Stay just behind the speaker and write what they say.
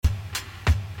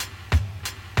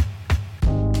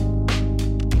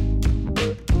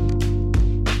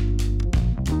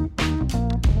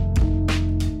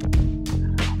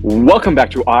Welcome back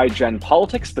to iGen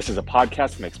Politics. This is a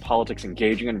podcast that makes politics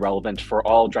engaging and relevant for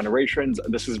all generations.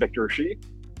 This is Victor Shi.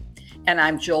 And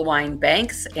I'm Jill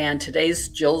Wine-Banks, and today's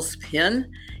Jill's pin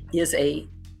is a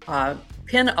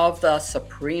pin of the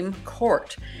Supreme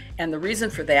Court. And the reason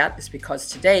for that is because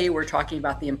today we're talking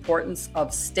about the importance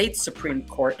of state Supreme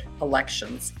Court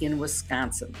elections in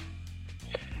Wisconsin.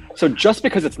 So just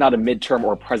because it's not a midterm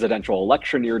or presidential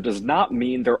election year does not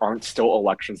mean there aren't still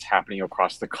elections happening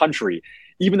across the country.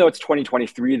 Even though it's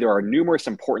 2023, there are numerous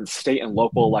important state and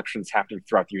local elections happening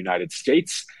throughout the United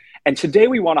States. And today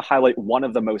we want to highlight one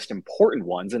of the most important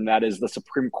ones, and that is the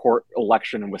Supreme Court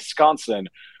election in Wisconsin.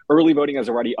 Early voting is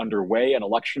already underway, and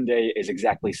Election Day is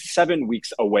exactly 7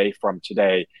 weeks away from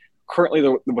today. Currently,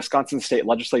 the Wisconsin state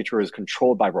legislature is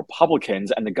controlled by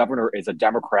Republicans, and the governor is a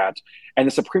Democrat. And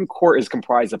the Supreme Court is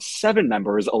comprised of 7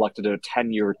 members elected to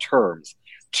 10-year terms.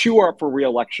 2 are up for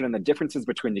re-election, and the differences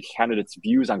between the candidates'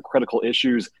 views on critical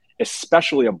issues,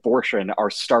 especially abortion, are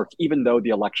stark, even though the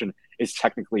election is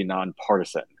technically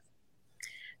nonpartisan.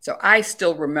 So I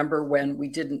still remember when we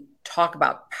didn't talk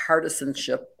about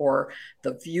partisanship or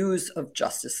the views of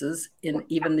justices in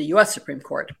even the U.S. Supreme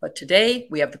Court. But today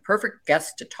we have the perfect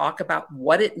guest to talk about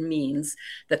what it means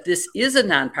that this is a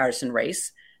nonpartisan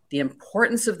race, the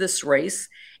importance of this race,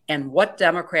 and what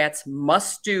Democrats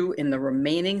must do in the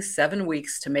remaining 7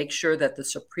 weeks to make sure that the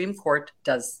Supreme Court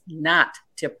does not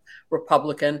tip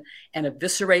Republican and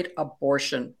eviscerate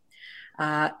abortion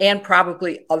and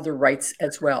probably other rights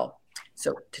as well.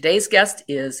 So today's guest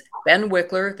is Ben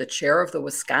Wikler, the chair of the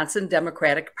Wisconsin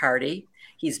Democratic Party.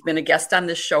 He's been a guest on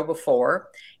this show before.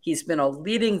 He's been a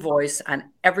leading voice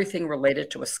on everything related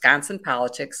to Wisconsin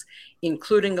politics,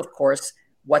 including, of course,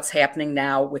 what's happening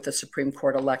now with the Supreme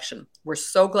Court election. We're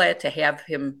so glad to have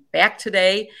him back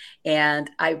today.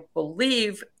 And I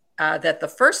believe that the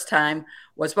first time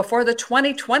was before the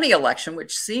 2020 election,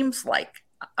 which seems like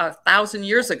 1,000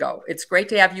 years ago. It's great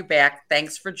to have you back.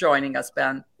 Thanks for joining us,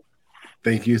 Ben.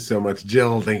 Thank you so much,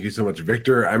 Jill. Thank you so much,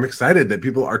 Victor. I'm excited that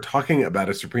people are talking about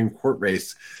a Supreme Court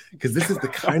race because this is the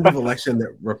kind of election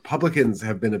that Republicans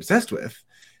have been obsessed with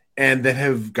and that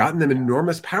have gotten them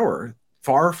enormous power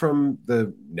far from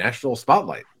the national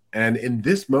spotlight. And in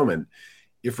this moment,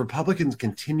 if Republicans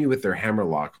continue with their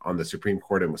hammerlock on the Supreme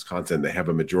Court in Wisconsin, they have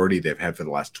a majority they've had for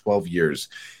the last 12 years.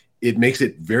 It makes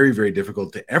it very, very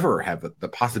difficult to ever have the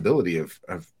possibility of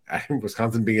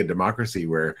Wisconsin being a democracy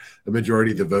where the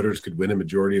majority of the voters could win a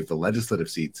majority of the legislative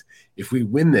seats. If we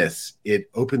win this, it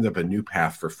opens up a new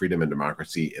path for freedom and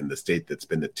democracy in the state that's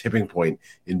been the tipping point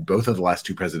in both of the last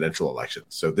 2 presidential elections.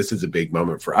 So this is a big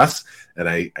moment for us. And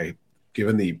I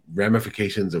given the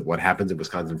ramifications of what happens in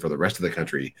Wisconsin for the rest of the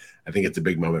country, I think it's a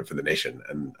big moment for the nation.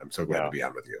 And I'm so glad to be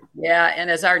on with you. Yeah.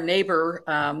 And as our neighbor,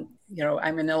 I'm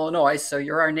in Illinois, so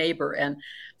you're our neighbor. And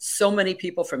so many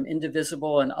people from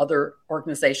Indivisible and other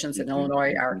organizations in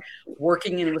Illinois are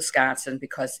working in Wisconsin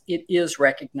because it is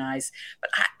recognized. But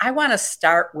I want to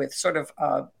start with sort of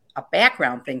a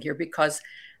background thing here, because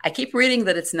I keep reading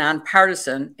that it's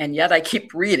nonpartisan, and yet I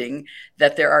keep reading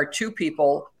that there are 2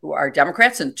 people who are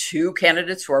Democrats and 2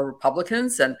 candidates who are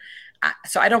Republicans. And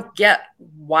so I don't get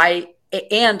why.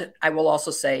 And I will also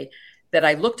say that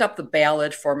I looked up the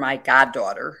ballot for my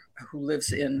goddaughter who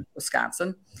lives in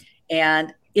Wisconsin,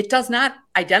 and it does not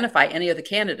identify any of the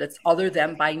candidates other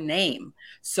than by name.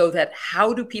 So that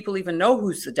how do people even know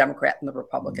who's the Democrat and the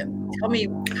Republican? Tell me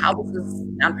how this is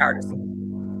nonpartisan.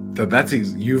 So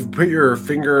you've put your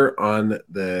finger on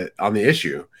the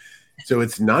issue. So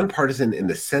it's nonpartisan in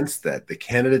the sense that the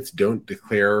candidates don't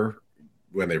declare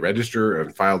when they register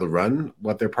and file to run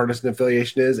what their partisan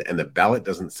affiliation is, and the ballot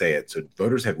doesn't say it. So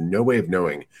voters have no way of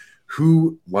knowing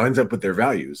who lines up with their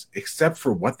values except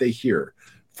for what they hear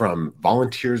from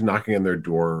volunteers knocking on their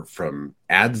door, from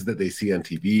ads that they see on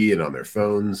TV and on their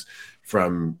phones,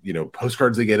 from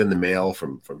postcards they get in the mail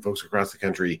from folks across the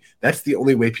country. That's the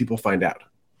only way people find out.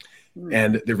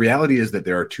 And the reality is that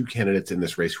there are 2 candidates in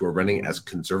this race who are running as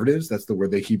conservatives. That's the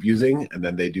word they keep using. And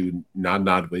then they do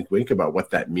nod, wink, wink about what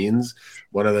that means.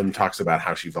 One of them talks about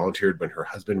how she volunteered when her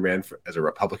husband ran as a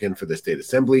Republican for the state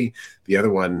assembly. The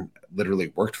other one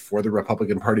literally worked for the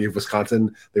Republican Party of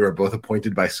Wisconsin. They were both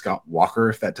appointed by Scott Walker,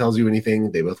 if that tells you anything.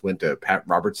 They both went to Pat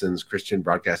Robertson's Christian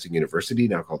Broadcasting University,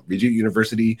 now called Regent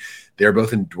University. They're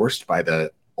both endorsed by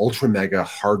the ultra mega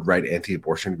hard right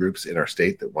anti-abortion groups in our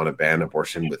state that want to ban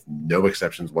abortion with no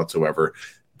exceptions whatsoever.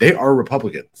 They are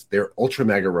Republicans. They're ultra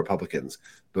mega Republicans,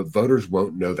 but voters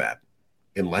won't know that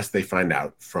unless they find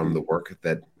out from the work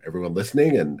that everyone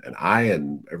listening and I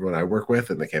and everyone I work with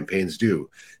and the campaigns do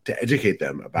to educate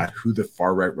them about who the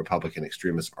far right Republican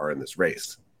extremists are in this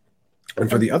race. And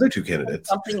for the other two candidates,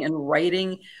 something in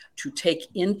writing to take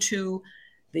into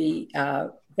the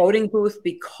voting booth,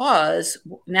 because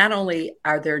not only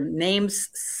are their names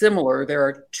similar, there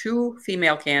are two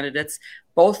female candidates,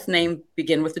 both names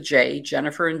begin with a J,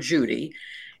 Jennifer and Judy.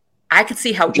 I could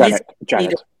see how Janet,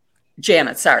 easy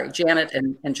Janet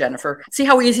and Jennifer. See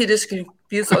how easy it is to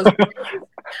confuse those.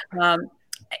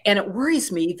 And it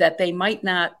worries me that they might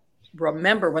not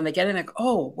remember when they get in, like,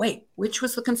 oh, wait, which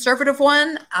was the conservative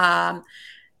one?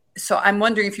 So I'm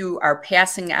wondering if you are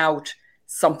passing out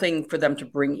something for them to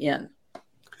bring in.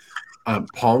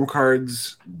 Palm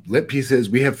cards, lit pieces.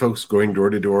 We have folks going door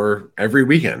to door every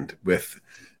weekend with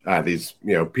these,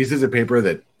 pieces of paper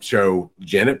that show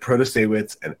Janet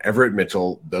Protasewicz and Everett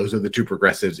Mitchell. Those are the two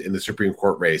progressives in the Supreme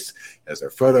Court race. As their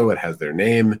photo, it has their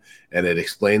name, and it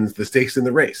explains the stakes in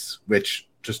the race, which,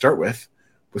 to start with,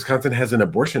 Wisconsin has an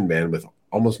abortion ban with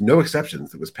almost no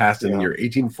exceptions that was passed in the year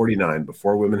 1849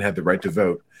 before women had the right to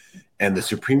vote. And the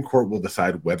Supreme Court will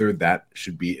decide whether that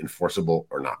should be enforceable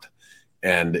or not.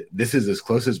 And this is as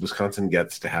close as Wisconsin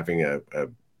gets to having a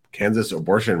Kansas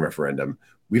abortion referendum.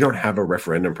 We don't have a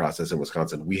referendum process in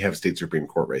Wisconsin. We have state Supreme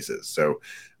Court races. So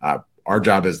our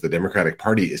job as the Democratic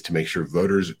Party is to make sure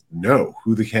voters know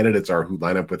who the candidates are who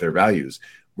line up with their values.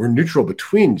 We're neutral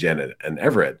between Janet and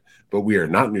Everett, but we are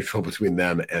not neutral between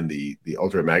them and the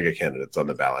ultra MAGA candidates on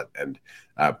the ballot. And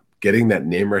getting that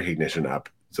name recognition up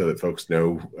so that folks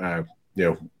know,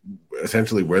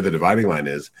 essentially where the dividing line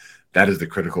is, that is the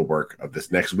critical work of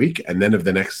this next week, and then of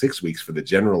the next 6 weeks for the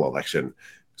general election.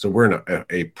 So we're in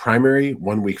a primary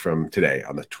 1 week from today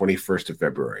on the 21st of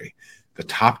February. The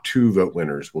top two vote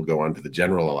winners will go on to the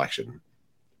general election.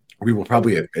 We will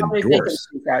probably endorse.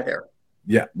 Are there?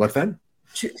 Yeah, what's that?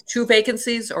 Two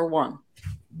vacancies or one?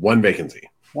 One vacancy.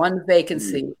 One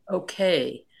vacancy.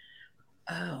 Okay.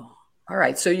 Oh, all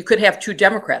right. So you could have two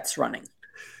Democrats running.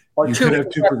 Or you could have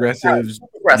two progressives.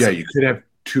 Yeah, you could have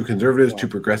two conservatives, two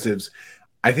progressives.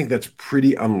 I think that's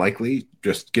pretty unlikely,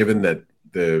 just given that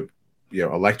the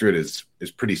electorate is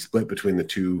pretty split between the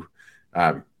two.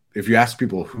 If you ask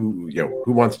people who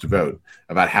wants to vote,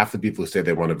 about half the people who say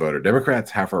they want to vote are Democrats,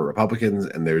 half are Republicans,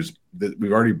 and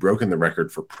we've already broken the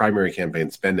record for primary campaign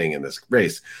spending in this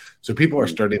race. So people are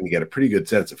starting to get a pretty good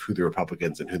sense of who the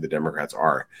Republicans and who the Democrats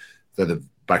are. So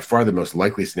by far the most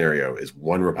likely scenario is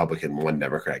one Republican, one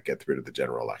Democrat get through to the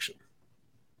general election.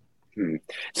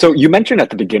 So you mentioned at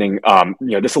the beginning,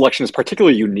 this election is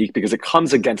particularly unique because it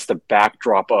comes against the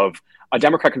backdrop of a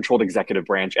Democrat-controlled executive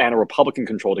branch and a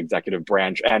Republican-controlled executive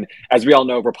branch. And as we all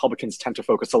know, Republicans tend to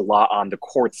focus a lot on the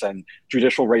courts and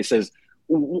judicial races.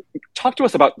 Talk to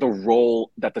us about the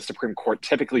role that the Supreme Court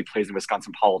typically plays in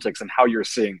Wisconsin politics and how you're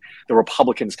seeing the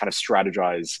Republicans kind of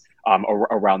strategize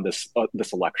around this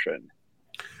election.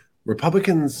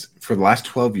 Republicans for the last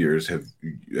 12 years have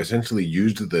essentially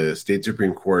used the state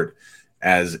Supreme Court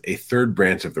as a third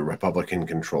branch of the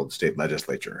Republican-controlled state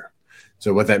legislature.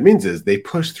 So what that means is they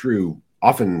push through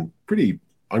often pretty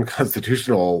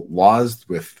unconstitutional laws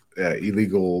with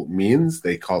illegal means.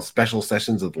 They call special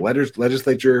sessions of the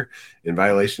legislature in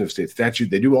violation of state statute.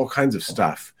 They do all kinds of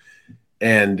stuff.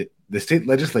 And the state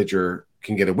legislature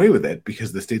can get away with it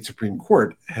because the state Supreme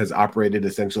Court has operated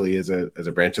essentially as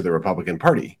a branch of the Republican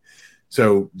Party.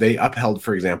 So they upheld,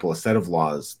 for example, a set of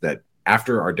laws that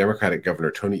after our Democratic governor,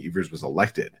 Tony Evers, was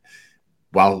elected,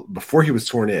 before he was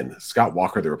sworn in, Scott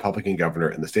Walker, the Republican governor,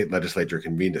 and the state legislature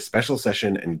convened a special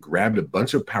session and grabbed a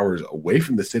bunch of powers away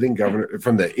from the sitting governor,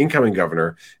 from the incoming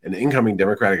governor and the incoming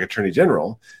Democratic attorney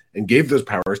general, and gave those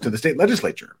powers to the state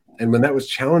legislature. And when that was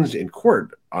challenged in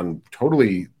court on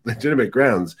totally legitimate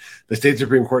grounds, the state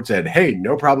Supreme Court said, hey,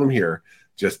 no problem here.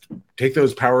 Just take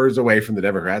those powers away from the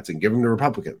Democrats and give them to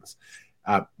Republicans.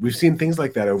 We've seen things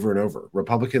like that over and over.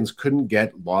 Republicans couldn't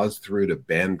get laws through to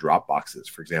ban drop boxes,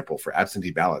 for example, for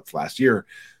absentee ballots last year.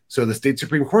 So the state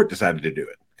Supreme Court decided to do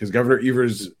it because Governor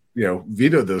Evers,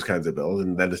 vetoed those kinds of bills,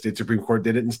 and then the state Supreme Court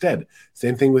did it instead.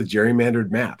 Same thing with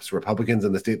gerrymandered maps. Republicans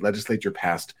in the state legislature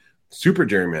passed super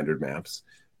gerrymandered maps.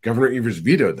 Governor Evers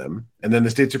vetoed them, and then the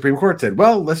state Supreme Court said,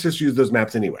 well, let's just use those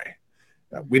maps anyway.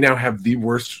 We now have the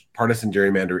worst partisan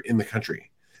gerrymander in the country.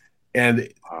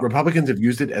 And Republicans have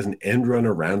used it as an end run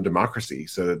around democracy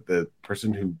so that the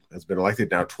person who has been elected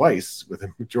now twice with a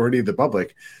majority of the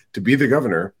public to be the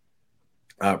governor,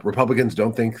 Republicans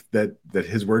don't think that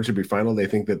his word should be final. They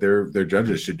think that their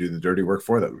judges should do the dirty work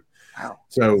for them. Wow.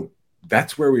 So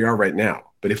that's where we are right now.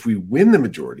 But if we win the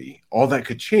majority, all that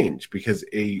could change because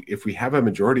if we have a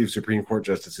majority of Supreme Court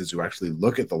justices who actually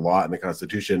look at the law and the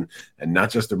Constitution and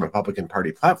not just the Republican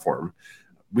Party platform,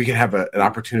 we could have an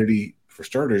opportunity for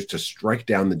starters, to strike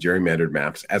down the gerrymandered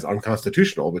maps as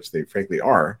unconstitutional, which they frankly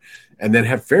are, and then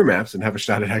have fair maps and have a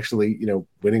shot at actually,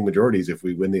 winning majorities if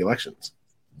we win the elections.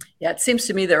 Yeah, it seems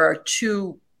to me there are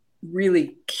two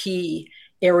really key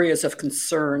areas of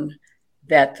concern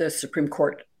that the Supreme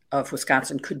Court of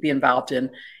Wisconsin could be involved in.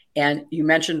 And you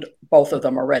mentioned both of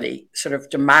them already, sort of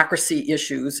democracy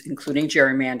issues, including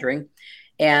gerrymandering,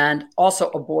 and also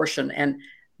abortion. And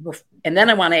then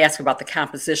I want to ask about the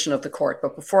composition of the court.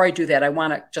 But before I do that, I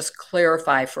want to just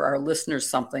clarify for our listeners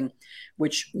something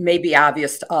which may be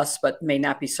obvious to us, but may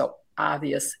not be so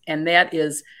obvious. And that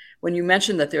is when you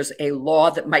mentioned that there's a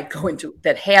law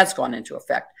that has gone into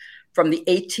effect from the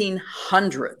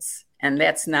 1800s. And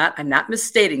that's not, I'm not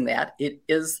misstating that. It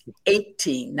is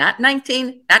 18, not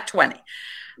 19, not 20.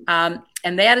 And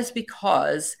that is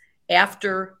because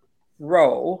after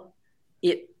Roe,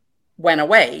 it went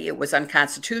away. It was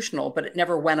unconstitutional, but it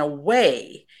never went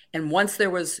away. And once there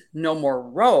was no more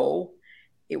Roe,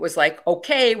 it was like,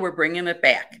 okay, we're bringing it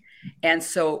back. And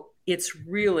so it's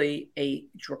really a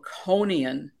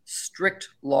draconian, strict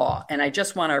law. And I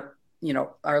just want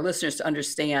our listeners to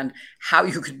understand how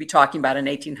you could be talking about an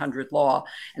 1800 law.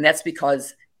 And that's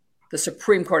because the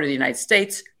Supreme Court of the United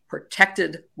States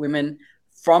protected women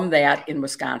from that in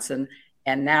Wisconsin.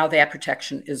 And now that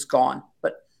protection is gone.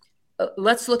 But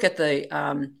let's look at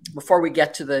before we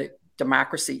get to the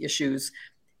democracy issues,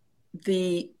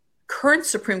 the current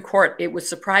Supreme Court, it was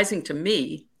surprising to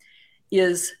me,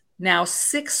 is now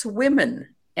 6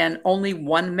 women and only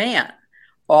 1 man.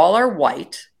 All are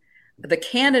white. The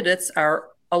candidates are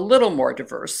a little more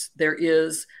diverse. There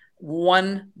is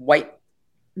 1 white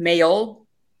male,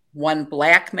 1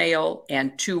 black male,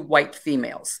 and 2 white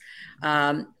females.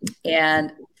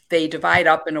 And they divide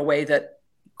up in a way that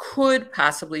could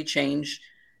possibly change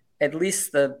at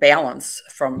least the balance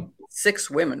from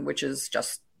 6 women, which is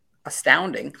just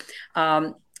astounding.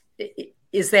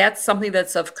 Is that something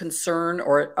that's of concern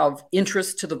or of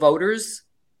interest to the voters?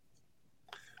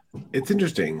 It's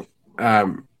interesting.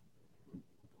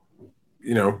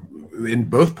 In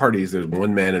both parties, there's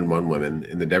 1 man and 1 woman.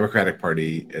 In the Democratic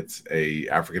Party, it's a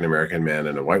African-American man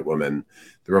and a white woman.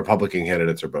 The Republican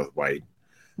candidates are both white.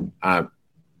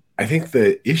 I think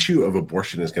the issue of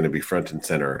abortion is going to be front and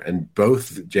center, and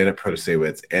both Janet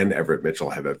Protasiewicz and Everett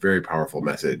Mitchell have a very powerful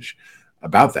message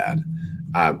about that.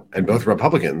 And both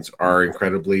Republicans are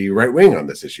incredibly right-wing on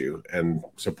this issue and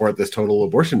support this total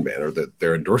abortion ban, or that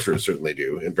their endorsers certainly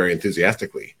do, and very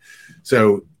enthusiastically.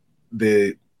 So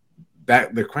the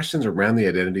questions around the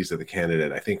identities of the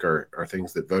candidate, I think, are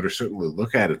things that voters certainly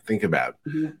look at and think about.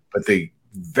 Mm-hmm. But the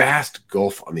vast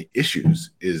gulf on the issues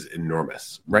is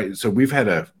enormous, right? So we've had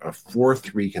a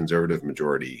 4-3 conservative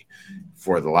majority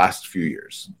for the last few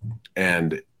years,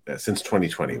 and since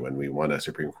 2020, when we won a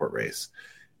Supreme Court race.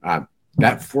 That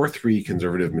 4-3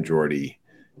 conservative majority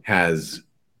has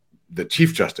the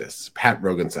Chief Justice, Pat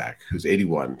Roggensack, who's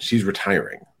 81. She's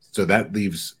retiring. So that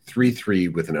leaves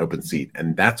 3-3 with an open seat,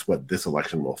 and that's what this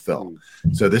election will fill.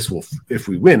 So this will, if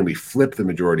we win, we flip the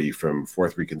majority from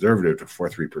 4-3 conservative to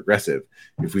 4-3 progressive.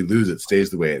 If we lose, it stays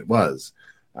the way it was.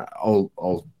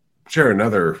 I'll share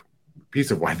another piece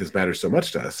of why this matters so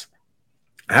much to us.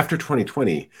 After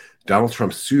 2020, Donald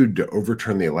Trump sued to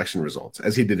overturn the election results,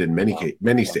 as he did in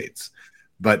many states.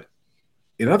 But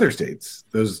in other states,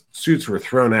 those suits were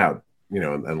thrown out,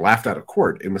 and laughed out of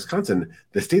court. In Wisconsin,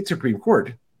 the state Supreme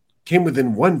Court came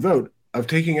within 1 vote of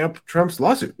taking up Trump's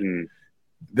lawsuit.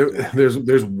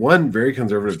 There's one very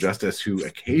conservative justice who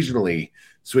occasionally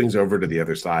swings over to the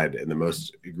other side in the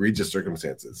most egregious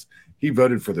circumstances. He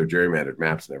voted for their gerrymandered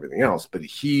maps and everything else, but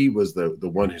he was the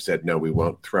one who said, no, we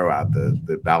won't throw out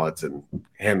the ballots and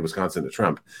hand Wisconsin to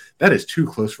Trump. That is too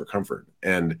close for comfort.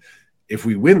 And if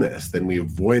we win this, then we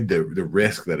avoid the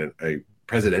risk that a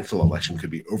presidential election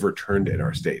could be overturned in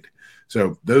our state.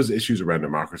 So those issues around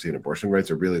democracy and abortion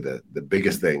rights are really the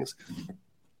biggest things.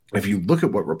 If you look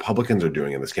at what Republicans are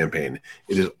doing in this campaign,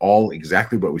 it is all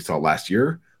exactly what we saw last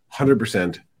year,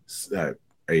 100%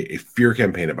 a fear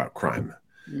campaign about crime.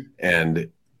 And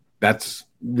that's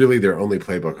really their only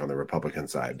playbook on the Republican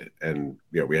side. And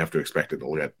we have to expect it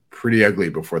to get pretty ugly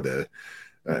before the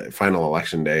final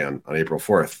election day on April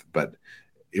 4th. But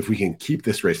if we can keep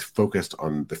this race focused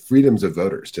on the freedoms of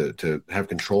voters to have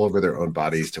control over their own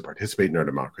bodies, to participate in our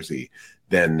democracy,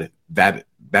 then that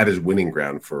is winning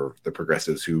ground for the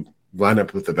progressives who line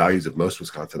up with the values of most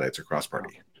Wisconsinites across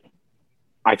party.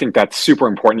 I think that's super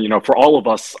important, for all of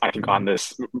us, I think on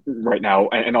this right now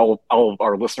and all of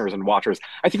our listeners and watchers,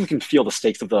 I think we can feel the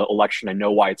stakes of the election and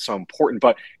know why it's so important.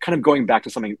 But kind of going back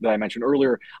to something that I mentioned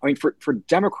earlier, I mean, for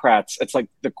Democrats, it's like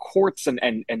the courts and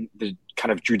the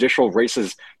kind of judicial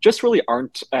races just really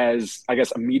aren't as, I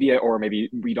guess, immediate, or maybe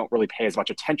we don't really pay as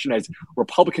much attention as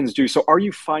Republicans do. So are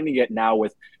you finding it now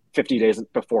with 50 days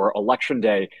before Election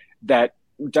Day that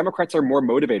Democrats are more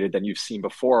motivated than you've seen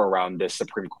before around this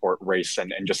Supreme Court race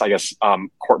and just, I guess,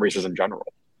 court races in general?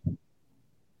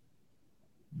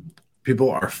 People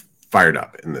are fired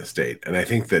up in this state. And I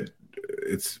think that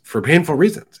it's for painful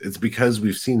reasons. It's because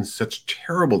we've seen such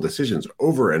terrible decisions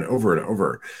over and over and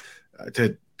over.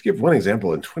 To give one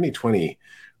example, in 2020,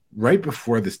 right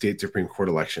before the state Supreme Court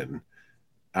election,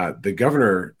 the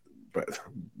governor,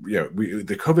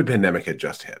 the COVID pandemic had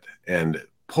just hit, and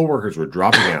poll workers were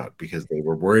dropping out because they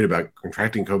were worried about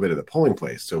contracting COVID at the polling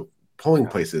place. So polling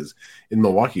places in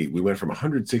Milwaukee, we went from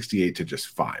 168 to just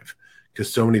 5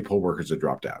 because so many poll workers had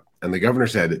dropped out. And the governor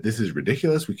said, this is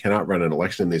ridiculous. We cannot run an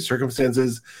election in these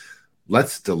circumstances.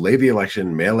 Let's delay the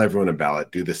election, mail everyone a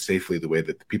ballot, do this safely the way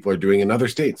that the people are doing in other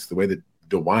states, the way that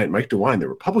Mike DeWine, the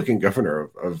Republican governor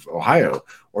of Ohio,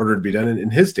 ordered to be done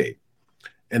in his state.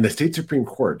 And the state Supreme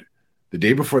Court, the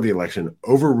day before the election,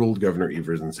 overruled Governor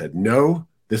Evers and said, no,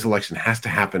 this election has to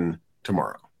happen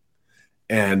tomorrow.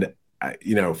 And,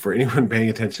 for anyone paying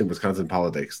attention to Wisconsin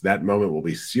politics, that moment will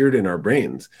be seared in our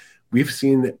brains. We've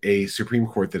seen a Supreme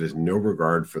Court that has no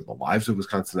regard for the lives of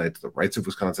Wisconsinites, the rights of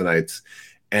Wisconsinites.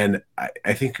 And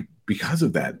I think because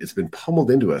of that, it's been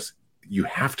pummeled into us. You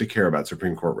have to care about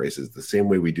Supreme Court races the same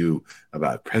way we do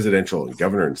about presidential and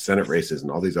governor and Senate races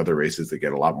and all these other races that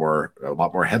get a lot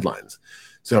more headlines.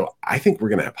 So I think we're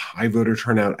going to have high voter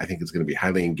turnout. I think it's going to be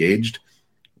highly engaged.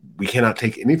 We cannot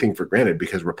take anything for granted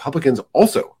because Republicans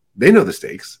also, they know the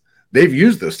stakes. They've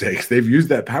used those stakes. They've used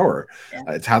that power. Yeah.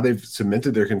 It's how they've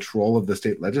cemented their control of the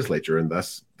state legislature and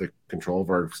thus the control of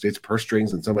our state's purse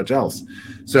strings and so much else.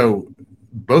 So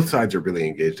both sides are really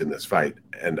engaged in this fight.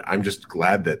 And I'm just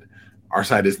glad that our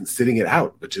side isn't sitting it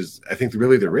out, which is, I think,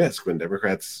 really the risk when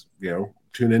Democrats,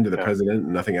 tune into the president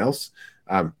and nothing else.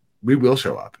 We will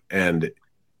show up. And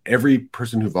every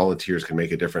person who volunteers can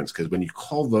make a difference, because when you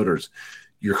call voters,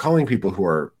 you're calling people who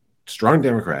are strong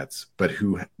Democrats, but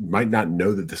who might not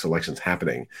know that this election's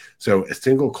happening. So a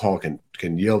single call can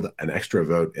yield an extra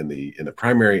vote in the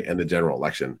primary and the general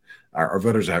election. Our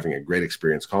voters are having a great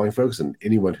experience calling folks, and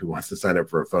anyone who wants to sign up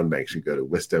for a phone bank should go to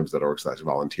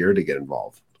wisdems.org/volunteer to get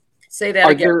involved. Say that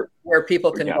again, where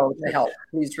people can go to help.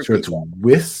 Please repeat. So it's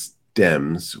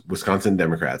WisDems, Wisconsin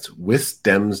Democrats,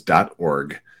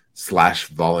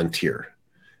 wisdems.org/volunteer.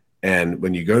 And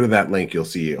when you go to that link, you'll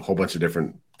see a whole bunch of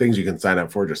different things you can sign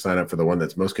up for. Just sign up for the one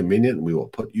that's most convenient, and we will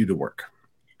put you to work.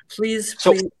 Please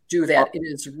do that. It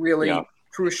is really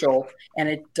crucial, and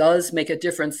it does make a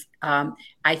difference.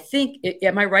 I think,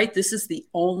 am I right? This is the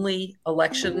only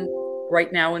election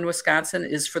right now in Wisconsin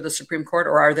is for the Supreme Court,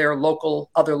 or are there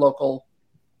other local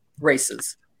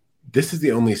races? This is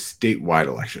the only statewide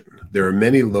election. There are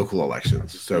many local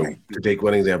elections. So to take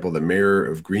one example, the mayor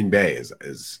of Green Bay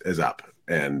is up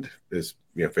and is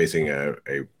facing a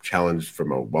challenge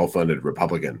from a well-funded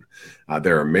Republican.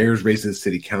 There are mayor's races,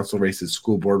 city council races,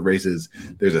 school board races.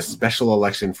 There's a special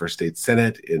election for state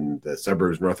senate in the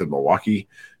suburbs north of Milwaukee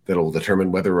that will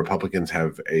determine whether Republicans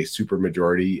have a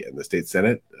supermajority in the state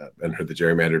senate under the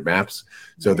gerrymandered maps.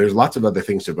 So there's lots of other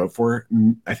things to vote for.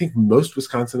 I think most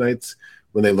Wisconsinites,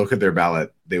 when they look at their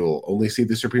ballot, they will only see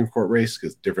the Supreme Court race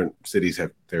because different cities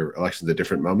have their elections at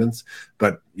different moments.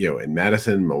 But, in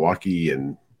Madison, Milwaukee,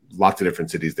 and lots of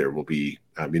different cities, there will be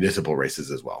municipal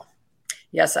races as well.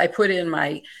 Yes, I put in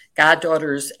my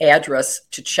goddaughter's address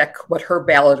to check what her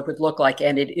ballot would look like,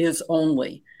 and it is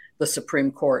only the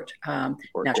Supreme Court. Now,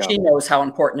 she knows how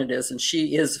important it is, and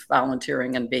she is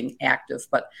volunteering and being active.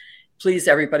 But please,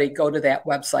 everybody, go to that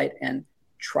website and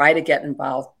try to get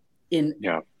involved in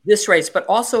this race, but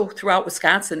also throughout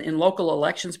Wisconsin in local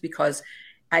elections, because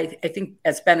I think,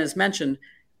 as Ben has mentioned,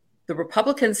 the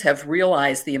Republicans have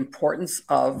realized the importance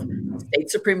of state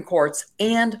Supreme Courts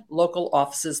and local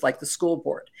offices like the school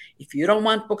board. If you don't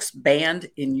want books banned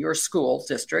in your school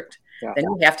district, then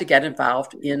you have to get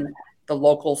involved in the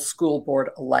local school board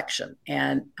election.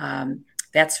 And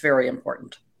that's very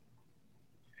important.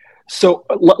 So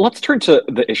let's turn to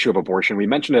the issue of abortion. We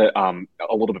mentioned it a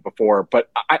little bit before,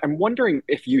 but I'm wondering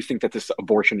if you think that this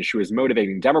abortion issue is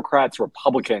motivating Democrats,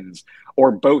 Republicans,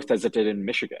 or both, as it did in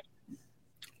Michigan.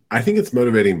 I think it's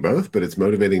motivating both, but it's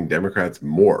motivating Democrats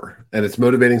more, and it's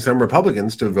motivating some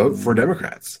Republicans to vote for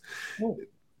Democrats.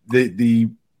 The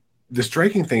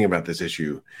striking thing about this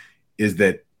issue is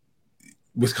that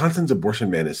Wisconsin's abortion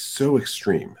ban is so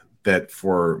extreme that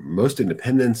for most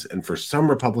independents and for some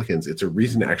Republicans, it's a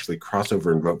reason to actually cross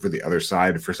over and vote for the other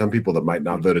side. For some people that might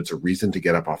not vote, it's a reason to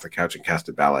get up off the couch and cast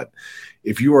a ballot.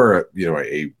 If you are,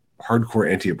 a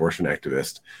hardcore anti-abortion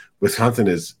activist, Wisconsin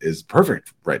is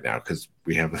perfect right now because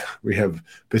we have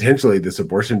potentially this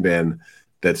abortion ban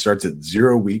that starts at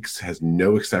 0 weeks, has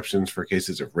no exceptions for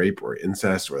cases of rape or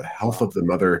incest or the health of the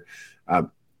mother.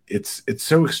 It's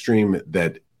so extreme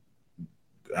that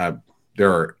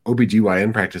there are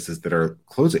OBGYN practices that are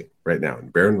closing right now. In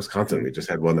Barron, Wisconsin, we just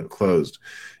had one that closed.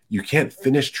 You can't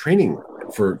finish training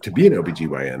to be an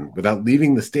OBGYN without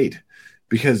leaving the state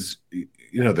because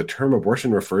the term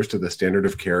abortion refers to the standard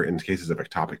of care in cases of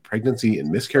ectopic pregnancy and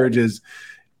miscarriages.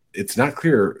 It's not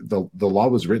clear. The law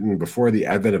was written before the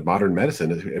advent of modern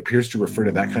medicine. It appears to refer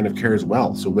to that kind of care as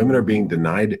well. So women are being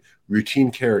denied routine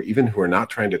care, even who are not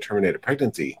trying to terminate a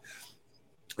pregnancy.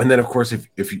 And then, of course,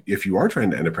 if you are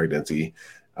trying to end a pregnancy,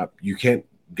 you can't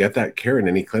get that care in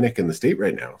any clinic in the state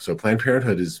right now. So Planned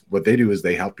Parenthood what they do is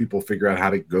they help people figure out how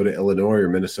to go to Illinois or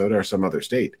Minnesota or some other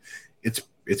state.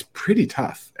 It's pretty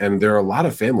tough. And there are a lot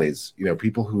of families,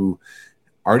 people who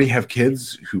already have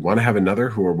kids who want to have another,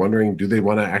 who are wondering, do they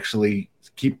want to actually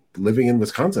keep living in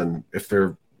Wisconsin if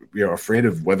they're afraid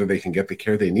of whether they can get the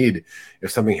care they need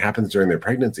if something happens during their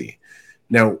pregnancy.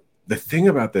 Now, the thing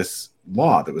about this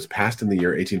law that was passed in the year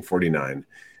 1849,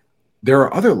 there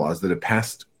are other laws that have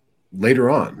passed later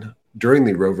on during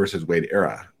the Roe versus Wade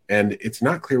era. And it's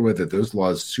not clear whether those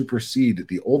laws supersede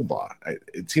the old law.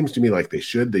 It seems to me like they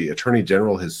should. The Attorney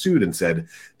General has sued and said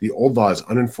the old law is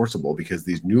unenforceable because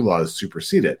these new laws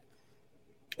supersede it.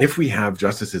 If we have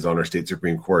justices on our state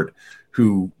Supreme Court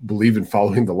who believe in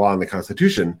following the law and the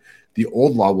Constitution, the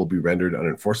old law will be rendered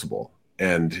unenforceable.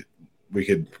 And we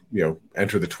could,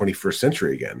 enter the 21st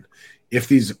century again. If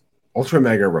these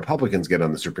ultra-MAGA Republicans get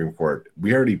on the Supreme Court,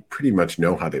 we already pretty much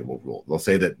know how they will rule. They'll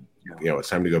say that, it's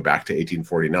time to go back to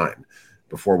 1849,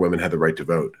 before women had the right to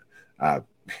vote,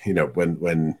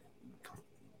 when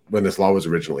this law was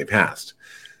originally passed.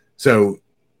 So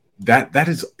that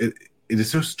is, it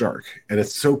is so stark, and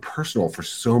it's so personal for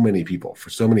so many people, for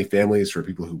so many families, for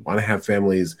people who want to have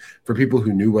families, for people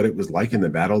who knew what it was like in the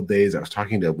bad old days. I was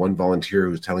talking to one volunteer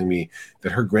who was telling me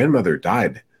that her grandmother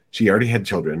died. She already had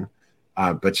children,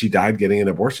 but she died getting an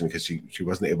abortion because she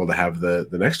wasn't able to have the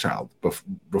next child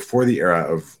before the era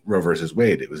of Roe versus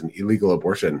Wade. It was an illegal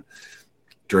abortion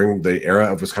during the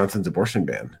era of Wisconsin's abortion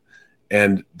ban.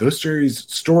 And those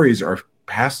stories are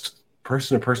passed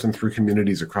person to person through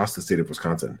communities across the state of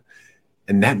Wisconsin.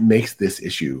 And that makes this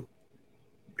issue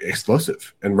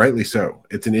explosive, and rightly so.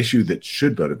 It's an issue that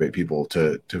should motivate people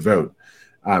to vote.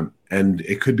 And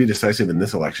it could be decisive in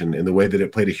this election in the way that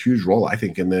it played a huge role, I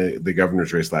think, in the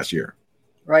governor's race last year.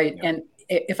 Right. Yeah. And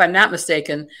if I'm not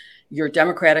mistaken, your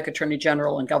Democratic Attorney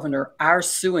General and Governor are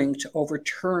suing to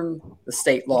overturn the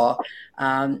state law.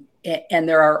 And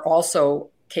there are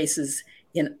also cases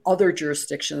in other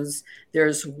jurisdictions.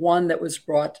 There's one that was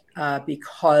brought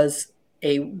because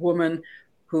a woman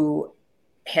who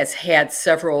has had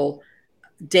several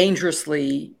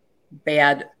dangerously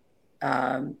bad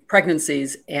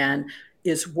pregnancies and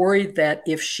is worried that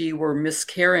if she were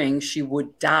miscarrying, she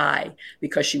would die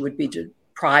because she would be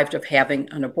deprived of having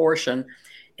an abortion,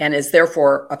 and is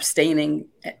therefore abstaining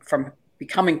from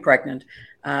becoming pregnant.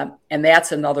 And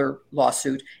that's another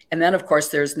lawsuit. And then, of course,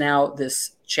 there's now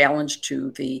this challenge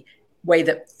to the way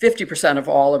that 50% of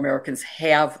all Americans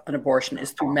have an abortion is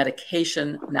through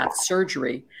medication, not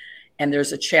surgery. And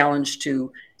there's a challenge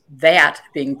to that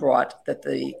being brought, that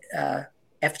the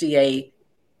FDA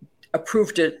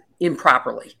approved it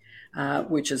improperly,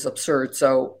 which is absurd.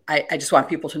 So I just want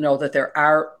people to know that there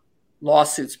are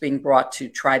lawsuits being brought to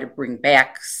try to bring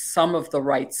back some of the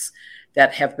rights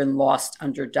that have been lost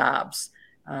under Dobbs.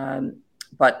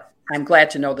 But I'm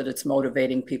glad to know that it's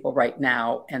motivating people right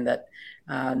now, and that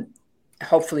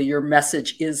hopefully your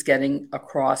message is getting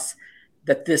across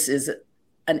that this is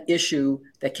an issue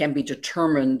that can be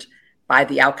determined by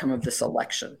the outcome of this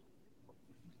election.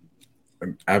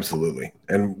 Absolutely.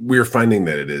 And we're finding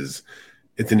that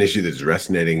it's an issue that's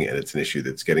resonating, and it's an issue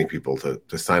that's getting people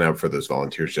to sign up for those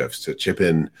volunteer shifts, to chip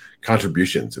in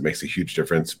contributions. It makes a huge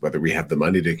difference whether we have the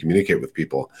money to communicate with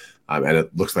people. And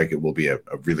it looks like it will be a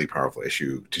really powerful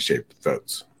issue to shape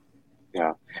votes.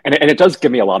 Yeah. And it does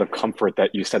give me a lot of comfort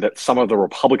that you said that some of the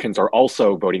Republicans are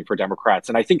also voting for Democrats.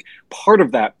 And I think part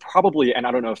of that probably, and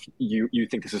I don't know if you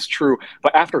think this is true,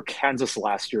 but after Kansas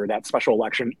last year, that special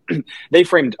election, they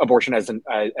framed abortion as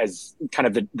kind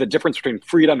of the difference between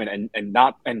freedom and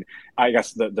not, and I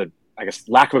guess the I guess,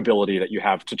 lack of ability that you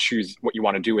have to choose what you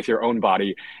want to do with your own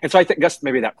body. And so I guess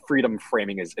maybe that freedom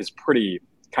framing is pretty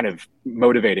kind of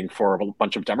motivating for a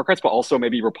bunch of Democrats, but also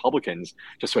maybe Republicans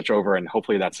to switch over. And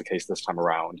hopefully that's the case this time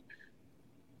around.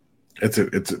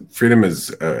 It's freedom is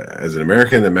as an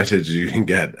American, the message you can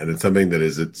get, and it's something that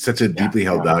is such a deeply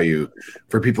held value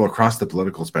for people across the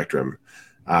political spectrum.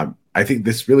 I think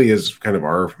this really is kind of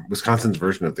our Wisconsin's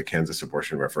version of the Kansas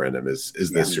abortion referendum is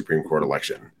this Supreme Court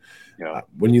election.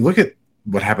 When you look at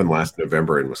what happened last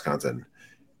November in Wisconsin,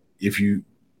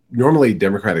 normally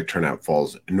Democratic turnout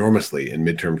falls enormously in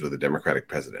midterms with a Democratic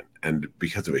president. And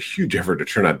because of a huge effort to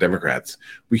turn out Democrats,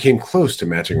 we came close to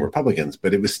matching Republicans,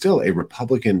 but it was still a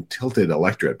Republican tilted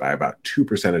electorate by about 2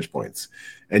 percentage points.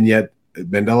 And yet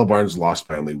Mandela Barnes lost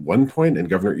by only 1 point and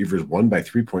Governor Evers won by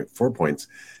 3.4 points.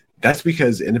 That's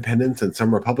because independents and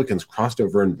some Republicans crossed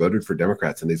over and voted for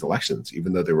Democrats in these elections,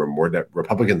 even though there were more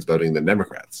Republicans voting than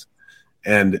Democrats.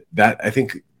 And that, I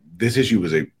think this issue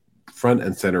was a front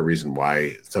and center reason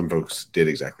why some folks did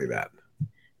exactly that.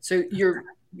 So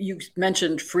you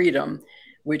mentioned freedom,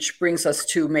 which brings us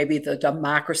to maybe the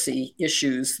democracy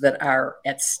issues that are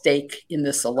at stake in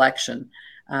this election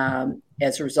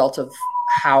as a result of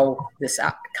how this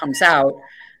comes out.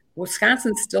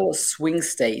 Wisconsin's still a swing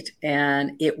state,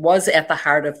 and it was at the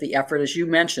heart of the effort, as you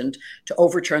mentioned, to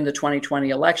overturn the 2020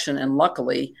 election. And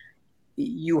luckily,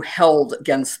 you held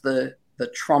against the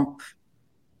Trump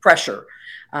pressure.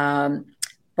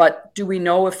 But do we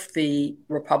know if the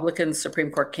Republican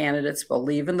Supreme Court candidates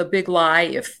believe in the big lie,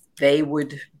 if they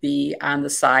would be on the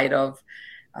side of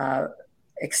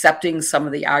accepting some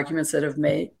of the arguments that have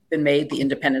been made, the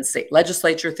independent state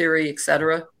legislature theory, et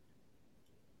cetera?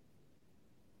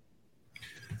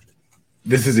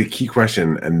 This is a key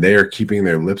question, and they are keeping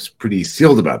their lips pretty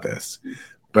sealed about this.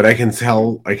 But I can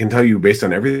tell you based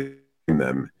on everything from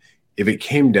them, if it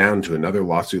came down to another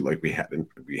lawsuit like we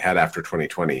had after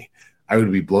 2020, I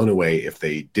would be blown away if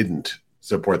they didn't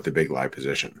support the big lie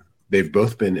position. They've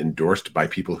both been endorsed by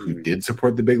people who did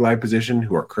support the big lie position,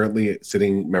 who are currently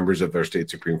sitting members of their state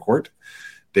Supreme Court.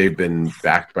 They've been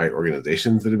backed by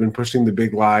organizations that have been pushing the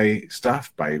big lie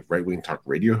stuff, by right-wing talk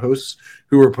radio hosts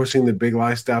who are pushing the big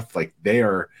lie stuff. Like, they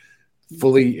are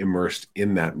fully immersed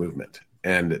in that movement.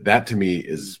 And that, to me,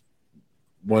 is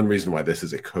one reason why this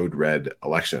is a code red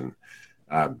election.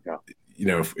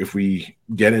 If we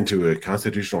get into a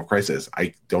constitutional crisis,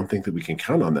 I don't think that we can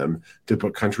count on them to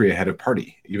put country ahead of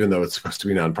party, even though it's supposed to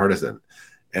be nonpartisan.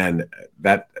 And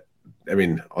that,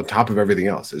 on top of everything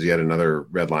else, is yet another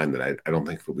red line that I don't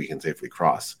think that we can safely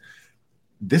cross.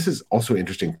 This is also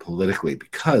interesting politically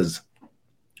because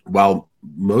while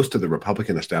most of the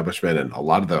Republican establishment and a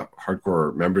lot of the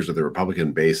hardcore members of the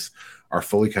Republican base are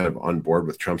fully kind of on board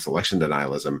with Trump's election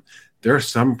denialism, there are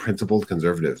some principled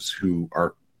conservatives who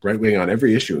are right-wing on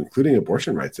every issue, including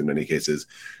abortion rights in many cases,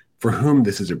 for whom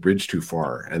this is a bridge too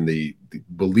far. And the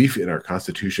belief in our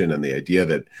Constitution and the idea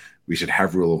that we should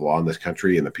have rule of law in this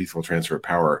country and the peaceful transfer of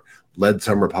power led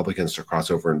some Republicans to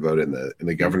cross over and vote in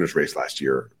the governor's race last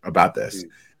year about this.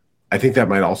 I think that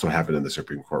might also happen in the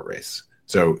Supreme Court race.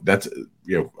 So that's,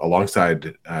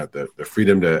 alongside the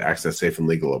freedom to access safe and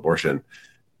legal abortion,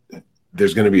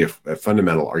 there's going to be a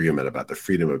fundamental argument about the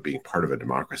freedom of being part of a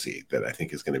democracy that I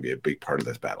think is going to be a big part of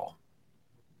this battle.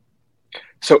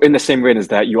 So in the same vein as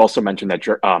that, you also mentioned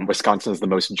that Wisconsin is the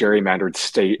most gerrymandered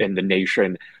state in the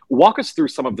nation. Walk us through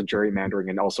some of the gerrymandering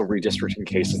and also redistricting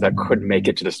cases that could make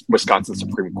it to the Wisconsin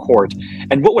Supreme Court.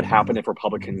 And what would happen if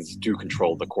Republicans do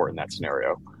control the court in that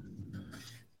scenario?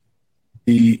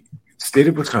 The state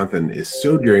of Wisconsin is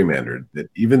so gerrymandered that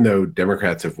even though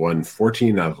Democrats have won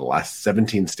 14 out of the last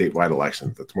 17 statewide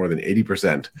elections, that's more than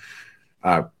 80%,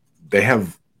 they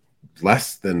have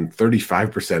less than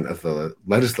 35% of the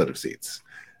legislative seats.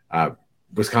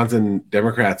 Wisconsin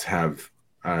Democrats have,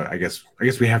 I guess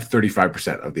we have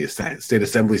 35% of the state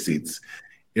assembly seats.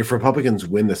 If Republicans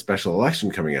win the special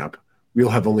election coming up, we'll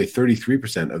have only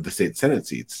 33% of the state Senate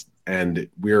seats. And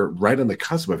we're right on the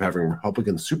cusp of having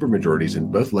Republican supermajorities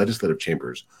in both legislative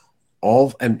chambers.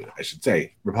 And I should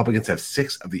say, Republicans have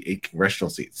 6 of the 8 congressional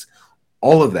seats.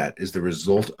 All of that is the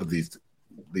result of these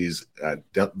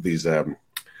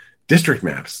district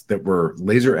maps that were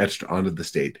laser etched onto the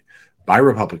state by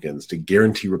Republicans to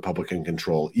guarantee Republican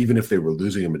control, even if they were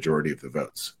losing a majority of the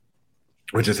votes,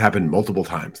 which has happened multiple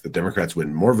times. The Democrats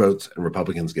win more votes and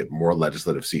Republicans get more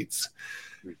legislative seats.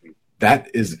 That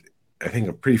is, I think,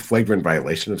 a pretty flagrant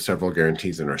violation of several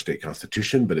guarantees in our state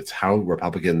constitution, but it's how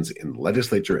Republicans in the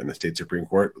legislature and the state Supreme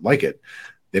Court like it.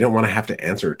 They don't want to have to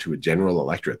answer to a general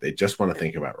electorate. They just want to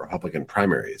think about Republican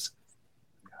primaries.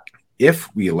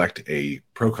 If we elect a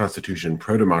pro-constitution,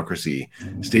 pro-democracy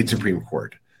state Supreme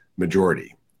Court,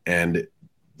 majority and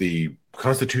the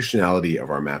constitutionality of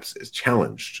our maps is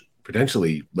challenged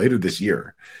potentially later this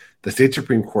year, the state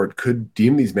Supreme Court could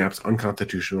deem these maps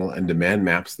unconstitutional and demand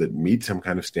maps that meet some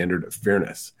kind of standard of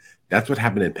fairness. That's what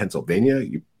happened in Pennsylvania.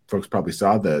 You folks probably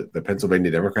saw the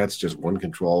Pennsylvania Democrats just won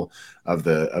control of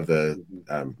the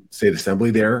state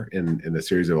assembly there in the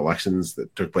series of elections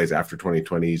that took place after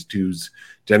 2022's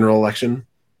general election.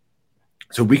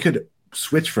 So we could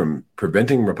switch from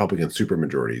preventing Republican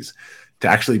supermajorities to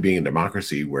actually being a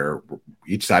democracy where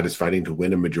each side is fighting to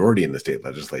win a majority in the state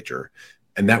legislature.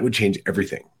 And that would change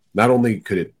everything. Not only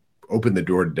could it open the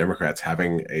door to Democrats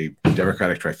having a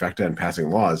Democratic trifecta and passing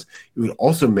laws, it would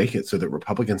also make it so that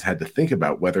Republicans had to think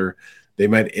about whether they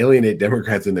might alienate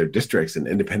Democrats in their districts and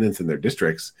independents in their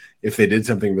districts if they did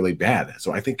something really bad.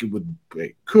 So I think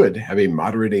it could have a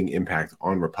moderating impact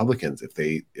on Republicans if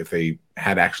they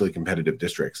had actually competitive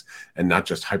districts and not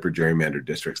just hyper gerrymandered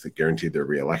districts that guaranteed their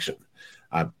reelection.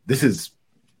 This is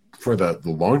for the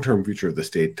long-term future of the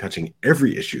state, touching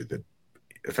every issue that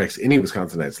affects any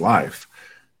Wisconsinite's life.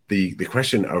 The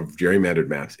question of gerrymandered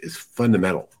maps is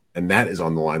fundamental, and that is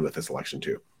on the line with this election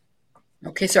too.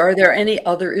 Okay, so are there any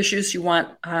other issues you want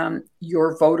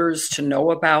your voters to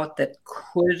know about that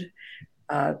could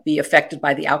be affected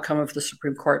by the outcome of the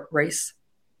Supreme Court race?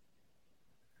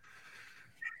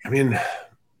 I mean,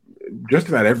 just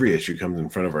about every issue comes in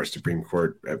front of our Supreme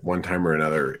Court at one time or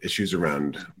another. Issues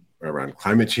around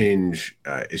climate change,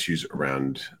 issues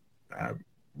around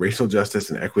racial justice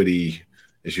and equity,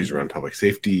 issues around public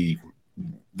safety.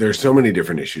 There's so many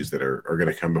different issues that are going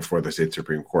to come before the state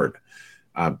Supreme Court.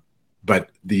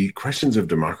 But the questions of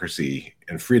democracy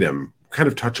and freedom kind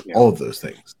of touch all of those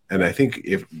things. And I think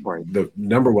if the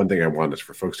number one thing I want is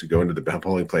for folks to go into the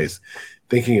polling place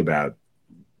thinking about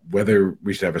whether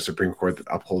we should have a Supreme Court that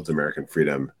upholds American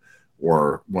freedom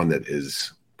or one that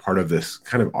is part of this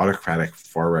kind of autocratic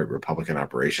far-right Republican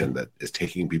operation that is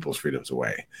taking people's freedoms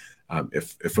away.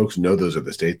 If folks know those are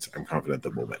the states, I'm confident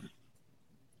that we'll win.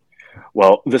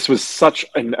 Well, this was such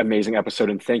an amazing episode,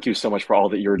 and thank you so much for all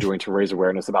that you're doing to raise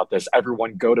awareness about this.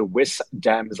 Everyone, go to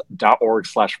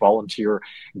wisdems.org/volunteer,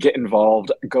 get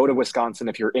involved, go to Wisconsin.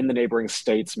 If you're in the neighboring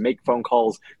states, make phone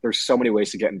calls. There's so many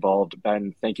ways to get involved.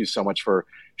 Ben, thank you so much for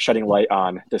shedding light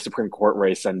on the Supreme Court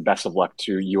race, and best of luck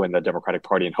to you and the Democratic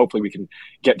Party, and hopefully we can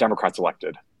get Democrats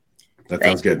elected. That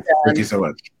sounds good. Thank you so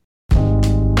much.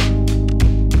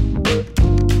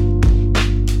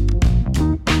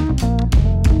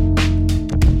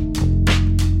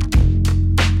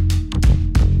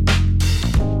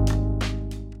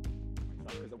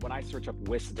 When I search up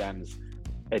WisDems,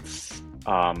 it's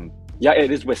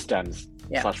it is WisDems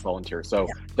 /volunteer. So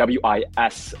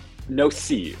WIS no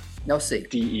C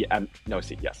DEM no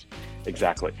C. Yes,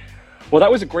 exactly. Well,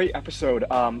 that was a great episode.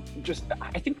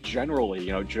 I think generally,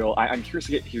 Jill, I'm curious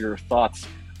to hear your thoughts.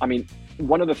 I mean,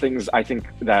 one of the things I think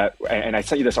that, and I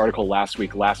sent you this article last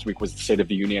week was the State of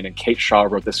the Union, and Kate Shaw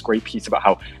wrote this great piece about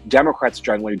how Democrats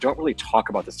generally don't really talk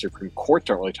about the Supreme Court,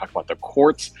 don't really talk about the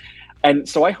courts. And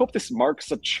so I hope this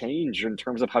marks a change in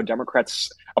terms of how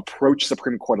Democrats approach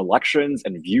Supreme Court elections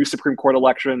and view Supreme Court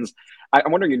elections.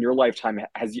 I'm wondering, in your lifetime,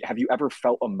 have you ever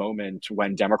felt a moment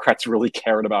when Democrats really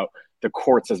cared about the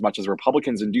courts as much as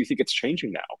Republicans? And do you think it's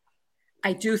changing now?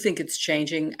 I do think it's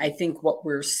changing. I think what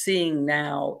we're seeing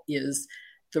now is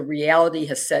the reality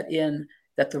has set in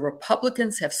that the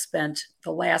Republicans have spent the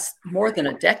last more than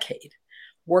a decade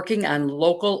working on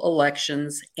local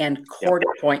elections and court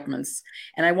appointments.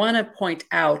 And I want to point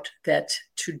out that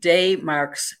today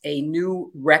marks a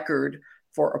new record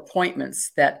for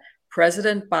appointments, that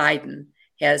President Biden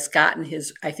has gotten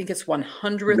his, I think it's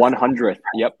 100th. 100th.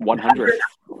 Yep, 100th.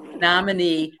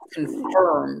 Nominee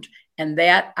confirmed. And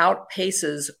that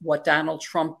outpaces what Donald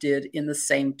Trump did in the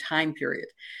same time period.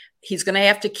 He's going to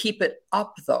have to keep it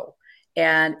up, though.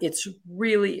 And it's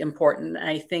really important.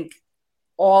 I think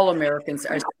all Americans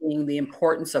are seeing the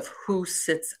importance of who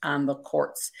sits on the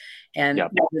courts, and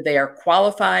whether they are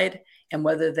qualified and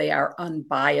whether they are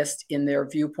unbiased in their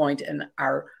viewpoint and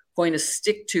are going to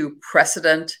stick to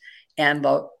precedent and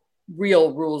the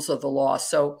real rules of the law.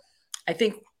 So I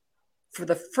think for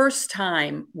the first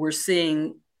time, we're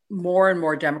seeing more and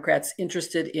more Democrats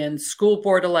interested in school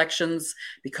board elections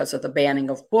because of the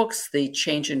banning of books, the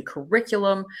change in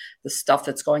curriculum, the stuff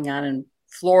that's going on in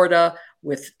Florida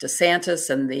with DeSantis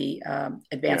and the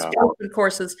advanced placement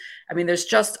courses. I mean, there's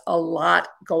just a lot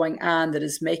going on that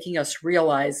is making us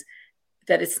realize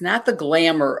that it's not the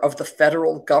glamour of the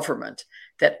federal government,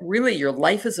 that really your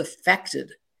life is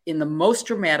affected in the most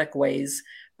dramatic ways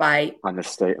by on the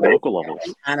state and local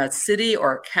levels, on a city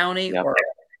or a county or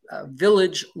a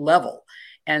village level.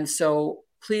 And so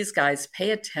please, guys,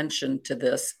 pay attention to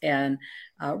this and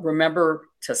remember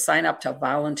to sign up to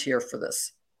volunteer for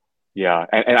this. Yeah,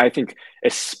 and I think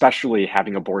especially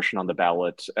having abortion on the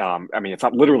ballot. I mean, it's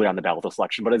not literally on the ballot this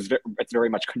election, but it's very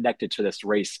much connected to this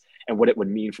race and what it would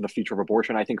mean for the future of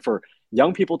abortion. I think for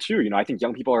young people too. I think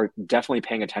young people are definitely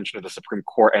paying attention to the Supreme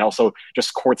Court and also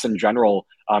just courts in general.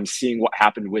 Seeing what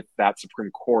happened with that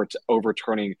Supreme Court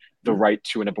overturning the right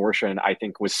to an abortion, I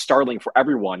think was startling for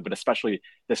everyone, but especially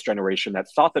this generation that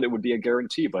thought that it would be a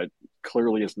guarantee, but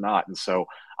clearly is not. And so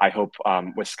I hope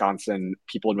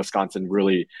people in Wisconsin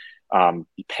really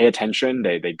pay attention.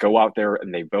 They go out there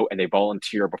and they vote and they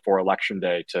volunteer before election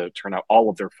day to turn out all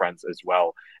of their friends as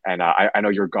well. And I know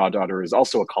your goddaughter is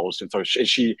also a college student. So is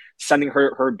she sending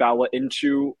her ballot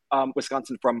into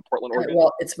Wisconsin from Portland, Oregon?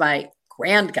 Well, it's my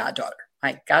grand-goddaughter.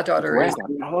 My goddaughter is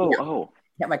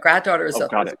my goddaughter is a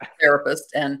therapist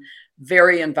and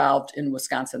very involved in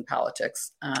Wisconsin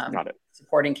politics,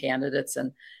 supporting candidates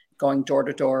and going door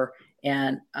to door.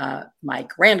 And my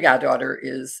grand-goddaughter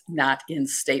is not in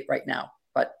state right now,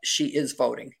 but she is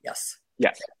voting. Yes.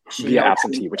 Via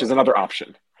absentee, which is another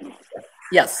option.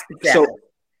 Yes, exactly. So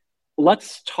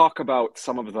let's talk about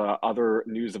some of the other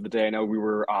news of the day. I know we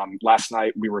were last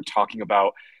night we were talking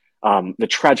about the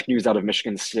tragic news out of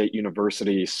Michigan State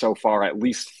University. So far, at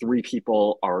least 3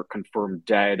 people are confirmed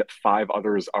dead. 5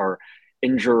 others are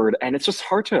injured. And it's just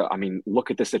hard to,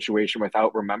 look at this situation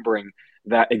without remembering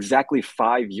that exactly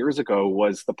 5 years ago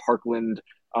was the Parkland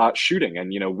shooting.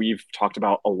 And, we've talked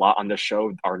about a lot on this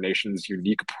show, our nation's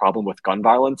unique problem with gun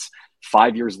violence.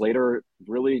 5 years later,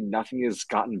 really nothing has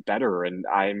gotten better. And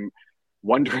I'm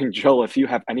wondering, Jill, if you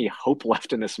have any hope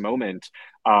left in this moment,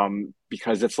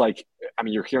 because it's like,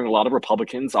 you're hearing a lot of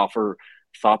Republicans offer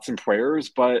thoughts and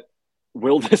prayers, but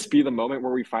will this be the moment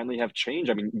where we finally have change?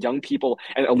 Young people,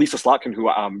 and Elisa Slotkin, who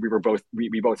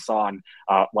we both saw on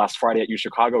last Friday at U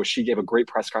Chicago, she gave a great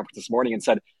press conference this morning and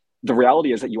said, the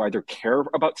reality is that you either care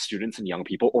about students and young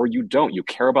people or you don't. You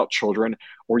care about children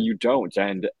or you don't.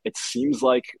 And it seems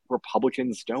like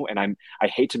Republicans don't. And I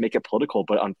hate to make it political,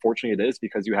 but unfortunately it is,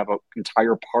 because you have an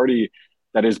entire party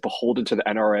that is beholden to the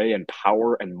NRA and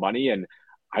power and money. And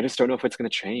I just don't know if it's going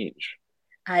to change.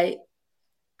 I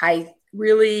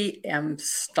really am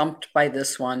stumped by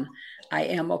this one. I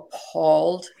am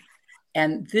appalled.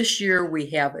 And this year we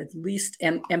have at least,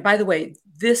 and by the way,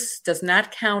 this does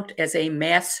not count as a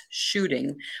mass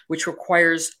shooting, which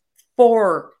requires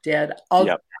 4 dead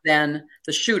other than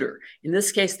the shooter. In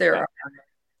this case, the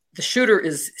shooter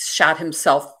is shot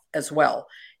himself as well.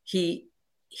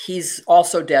 He's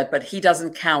also dead, but he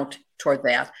doesn't count toward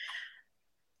that.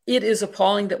 It is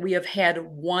appalling that we have had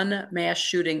one mass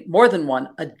shooting, more than one,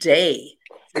 a day.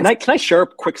 Can I share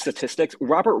quick statistics?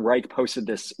 Robert Reich posted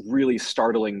this really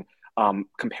startling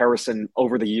comparison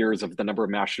over the years of the number of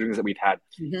mass shootings that we've had.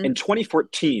 Mm-hmm. In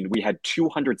 2014, we had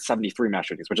 273 mass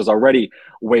shootings, which is already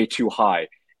way too high.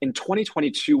 In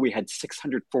 2022, we had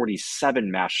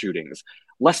 647 mass shootings.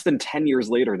 Less than 10 years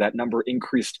later, that number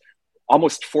increased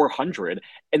almost 400.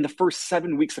 In the first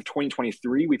 7 weeks of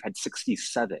 2023, we've had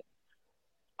 67.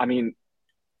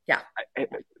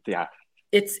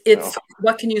 It's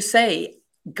what can you say?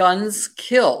 Guns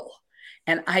kill.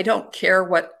 And I don't care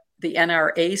what the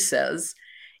NRA says.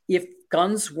 If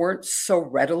guns weren't so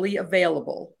readily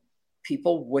available,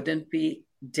 people wouldn't be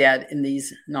dead in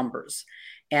these numbers.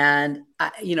 And,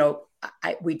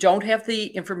 we don't have the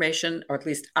information, or at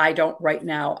least I don't right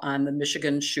now, on the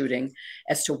Michigan shooting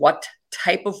as to what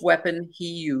type of weapon he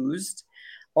used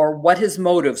or what his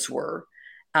motives were.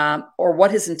 Or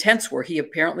what his intents were. He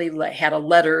apparently had a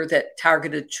letter that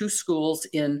targeted 2 schools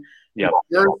in New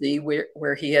Jersey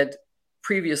where he had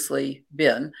previously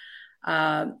been.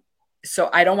 So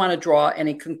I don't want to draw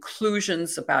any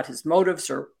conclusions about his motives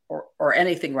or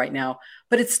anything right now,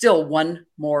 but it's still 1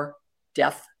 more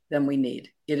death than we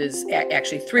need. It is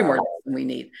actually 3 more deaths than we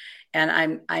need.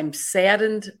 And I'm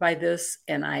saddened by this,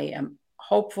 and I am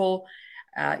hopeful.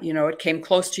 It came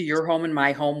close to your home and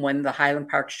my home when the Highland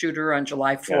Park shooter on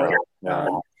July 4th.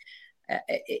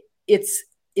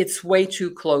 It's way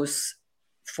too close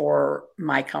for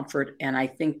my comfort. And I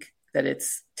think that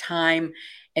it's time.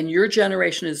 And your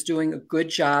generation is doing a good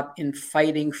job in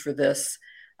fighting for this.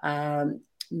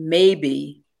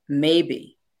 Maybe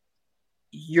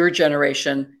your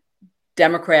generation,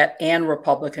 Democrat and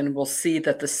Republican, will see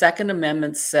that the Second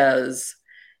Amendment says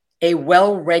a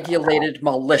well-regulated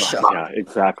militia. Yeah,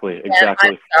 exactly.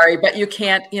 I'm sorry, but you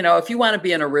can't, if you want to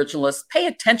be an originalist, pay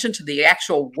attention to the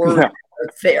actual word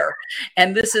there.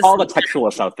 And this is all the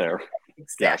textualists out there.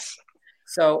 Exactly. Yes.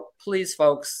 So please,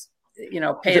 folks, pay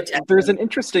attention. There's an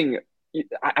interesting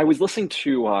I was listening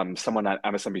to someone on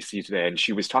MSNBC today, and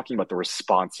she was talking about the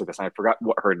response to this. And I forgot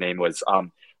what her name was,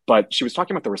 but she was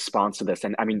talking about the response to this.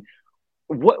 And I mean,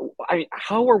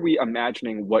 how are we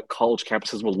imagining what college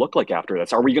campuses will look like after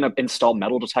this? Are we going to install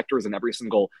metal detectors in every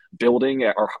single building?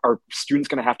 Are students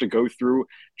going to have to go through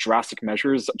drastic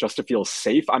measures just to feel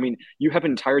safe? I mean, you have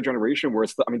an entire generation where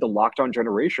the lockdown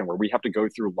generation, where we have to go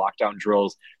through lockdown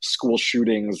drills, school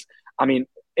shootings. I mean,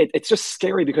 it's just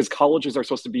scary because colleges are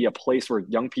supposed to be a place where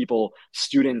young people,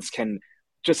 students can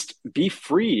just be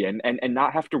free and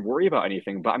not have to worry about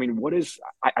anything. But I mean,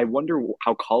 I wonder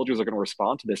how colleges are going to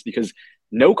respond to this, because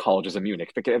no college is immune. If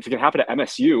it can happen at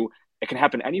MSU, it can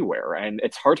happen anywhere. And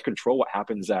it's hard to control what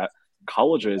happens at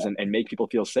colleges and make people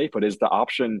feel safe. But is the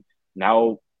option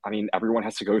now, I mean, everyone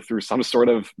has to go through some sort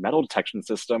of metal detection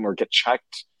system or get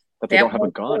checked that they don't have a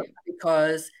gun?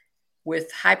 Because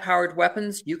with high-powered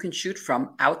weapons, you can shoot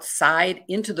from outside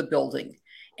into the building.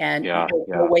 And there's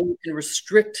no way you can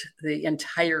restrict the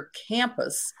entire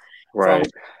campus from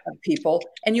people.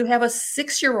 And you have a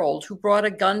 6-year-old who brought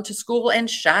a gun to school and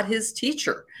shot his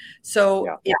teacher.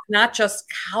 So it's not just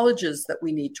colleges that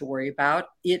we need to worry about.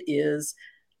 It is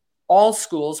all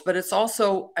schools, but it's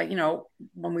also,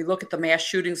 when we look at the mass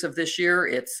shootings of this year,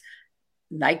 it's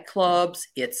nightclubs,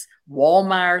 it's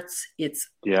Walmarts, it's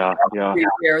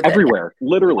everywhere,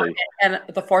 literally. And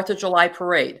the 4th of July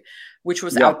parade, which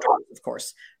was outdoors, of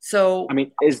course. So, I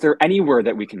mean, is there anywhere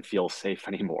that we can feel safe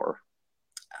anymore?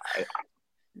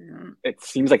 It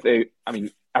seems like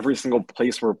every single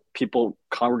place where people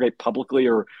congregate publicly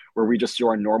or where we just do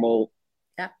our normal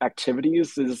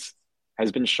activities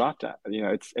has been shot at.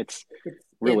 It's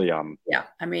really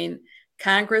I mean,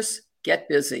 Congress, get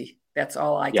busy. That's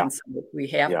all I can say. We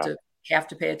have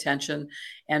to pay attention.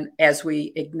 And as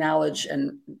we acknowledge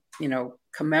and,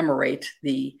 commemorate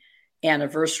the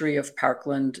anniversary of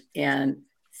Parkland and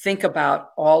think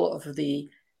about all of the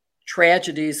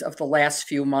tragedies of the last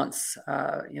few months,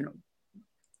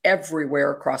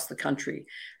 everywhere across the country,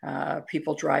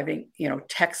 people driving,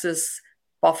 Texas,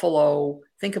 Buffalo,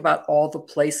 think about all the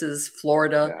places,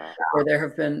 Florida, where there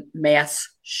have been mass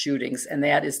shootings, and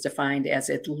that is defined as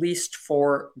at least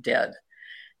 4 dead.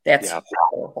 That's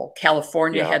horrible.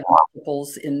 California had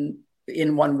multiples in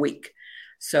 1 week.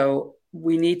 So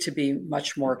we need to be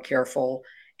much more careful,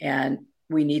 and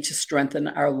we need to strengthen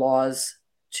our laws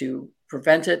to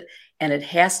prevent it. And it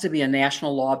has to be a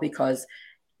national law, because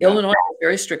Illinois has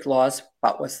very strict laws,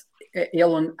 but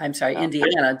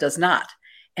Indiana does not.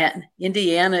 And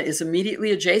Indiana is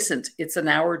immediately adjacent. It's an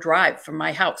hour drive from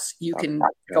my house. You can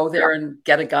go there and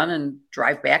get a gun and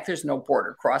drive back. There's no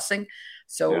border crossing.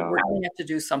 So we're going to have to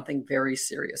do something very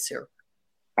serious here.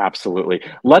 Absolutely.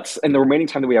 In the remaining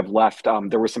time that we have left,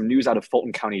 there was some news out of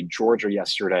Fulton County, Georgia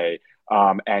yesterday.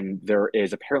 And there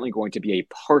is apparently going to be a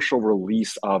partial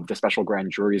release of the special grand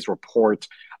jury's report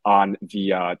on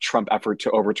the Trump effort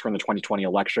to overturn the 2020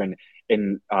 election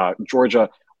in Georgia.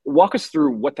 Walk us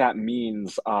through what that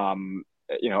means,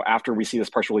 after we see this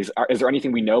partial release. Is there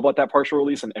anything we know about that partial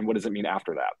release, and what does it mean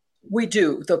after that? We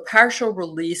do. The partial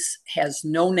release has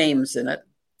no names in it.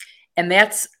 And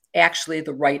that's actually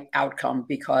the right outcome,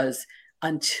 because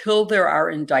until there are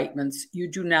indictments, you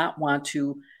do not want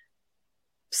to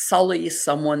sully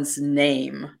someone's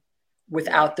name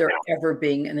without there ever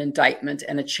being an indictment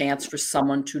and a chance for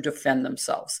someone to defend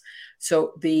themselves.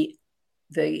 So the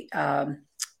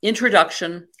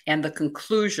introduction and the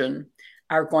conclusion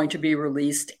are going to be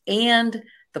released, and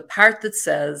the part that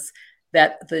says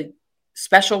that the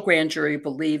special grand jury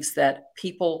believes that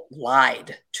people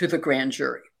lied to the grand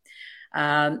jury.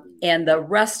 And the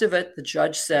rest of it, the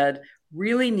judge said,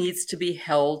 really needs to be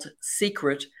held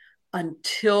secret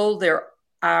until there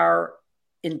are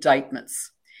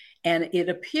indictments. And it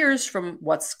appears from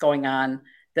what's going on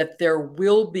that there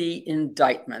will be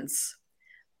indictments.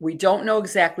 We don't know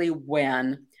exactly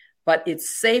when, but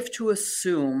it's safe to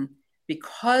assume,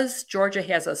 because Georgia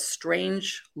has a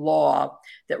strange law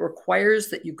that requires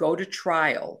that you go to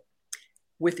trial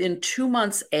within 2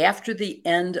 months after the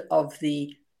end of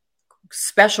the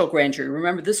special grand jury.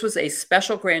 Remember, this was a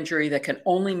special grand jury that can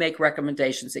only make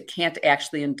recommendations. It can't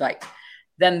actually indict.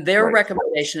 Then their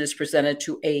recommendation is presented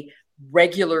to a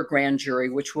regular grand jury,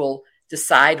 which will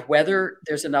decide whether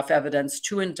there's enough evidence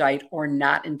to indict or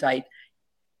not indict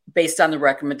based on the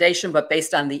recommendation, but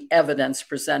based on the evidence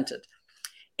presented.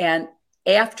 And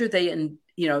after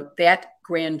that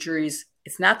grand jury's,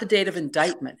 it's not the date of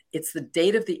indictment, it's the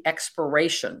date of the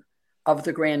expiration of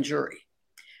the grand jury,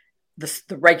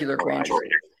 the regular grand jury.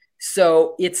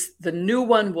 So it's the new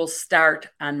one will start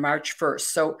on March 1st.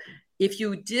 So if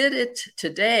you did it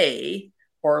today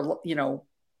or,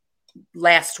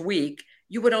 last week,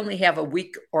 you would only have a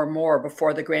week or more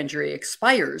before the grand jury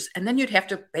expires, and then you'd have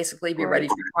to basically be ready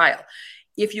for trial.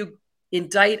 If you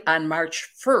indict on March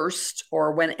 1st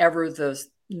or whenever the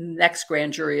next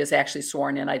grand jury is actually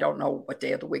sworn in, I don't know what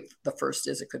day of the week the first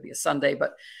is, it could be a Sunday,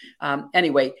 but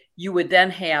anyway, you would then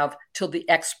have till the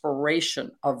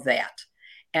expiration of that.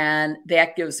 And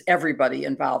that gives everybody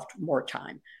involved more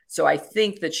time. So I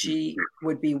think that she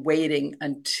would be waiting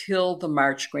until the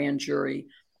March grand jury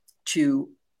to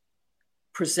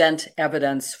present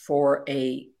evidence for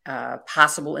a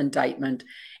possible indictment.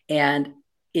 And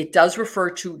it does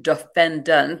refer to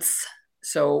defendants.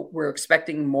 So we're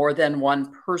expecting more than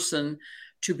one person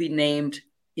to be named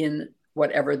in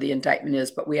whatever the indictment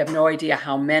is, but we have no idea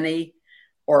how many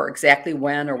or exactly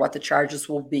when or what the charges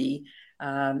will be.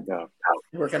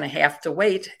 We're going to have to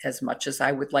wait, as much as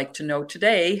I would like to know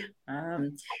today.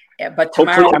 But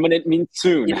tomorrow, hopefully eminent means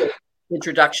soon.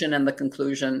 Introduction and the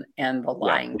conclusion and the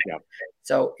lying. Yeah.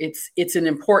 So it's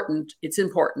important,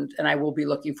 and I will be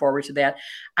looking forward to that.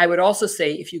 I would also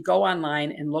say, if you go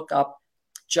online and look up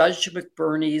Judge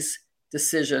McBurney's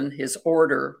decision, his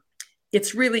order,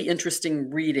 it's really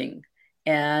interesting reading,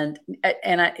 and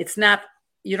it's not.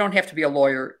 You don't have to be a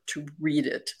lawyer to read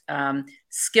it.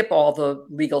 Skip all the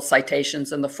legal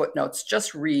citations and the footnotes.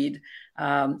 Just read,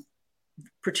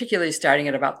 particularly starting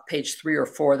at about page 3 or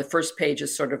 4. The first page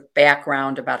is sort of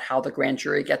background about how the grand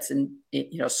jury gets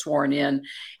sworn in,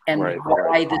 and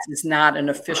why this is not an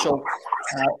official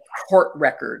court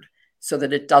record, so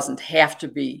that it doesn't have to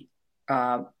be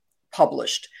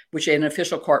published, which an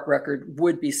official court record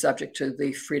would be subject to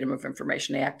the Freedom of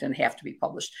Information Act and have to be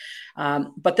published.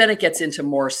 But then it gets into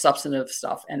more substantive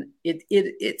stuff, and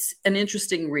it's an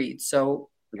interesting read. So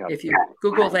if you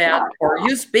Google that or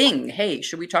use Bing, hey,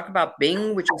 should we talk about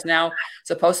Bing, which is now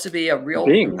supposed to be a real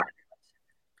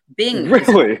Bing?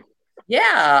 Really?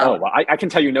 Yeah. Oh, well, I can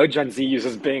tell you no Gen Z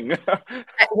uses Bing.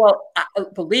 Well,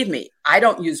 believe me, I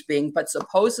don't use Bing, but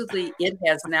supposedly it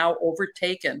has now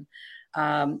overtaken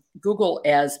Google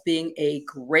as being a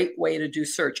great way to do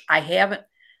search. I had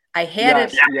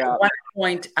it at one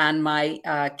point on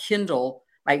my Kindle,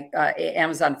 my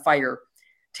Amazon Fire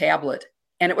tablet,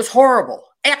 and it was horrible,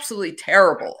 absolutely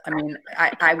terrible. I mean,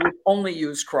 I would only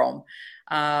use Chrome,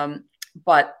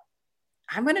 but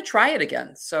I'm going to try it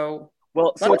again. So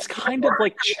it's kind of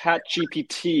like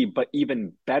ChatGPT, but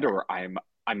even better. I'm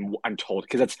told,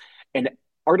 because it's an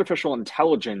artificial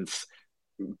intelligence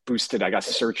boosted, I guess,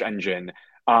 search engine.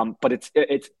 But it's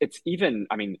even,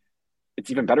 I mean, it's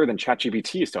even better than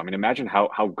ChatGPT. So, I mean, imagine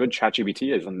how good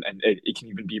ChatGPT is, and it can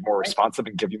even be more responsive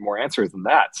and give you more answers than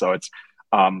that. So it's,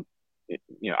 I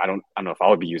don't know if I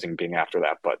would be using Bing after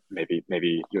that, but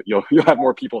maybe you'll have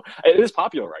more people. It is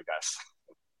popular, I guess.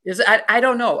 I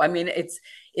don't know. I mean,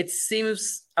 it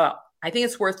seems, I think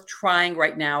it's worth trying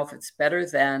right now. If it's better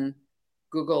than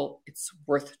Google, it's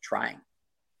worth trying.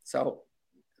 So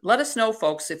let us know,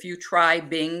 folks, if you try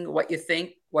Bing, what you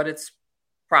think, what its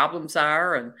problems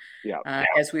are, and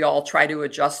as we all try to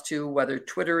adjust to whether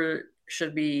Twitter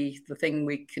should be the thing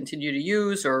we continue to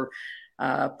use, or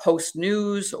Post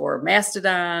News, or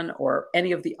Mastodon, or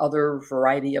any of the other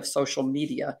variety of social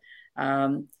media.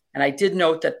 And I did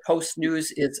note that Post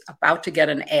News is about to get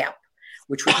an app,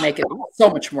 which would make it so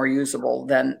much more usable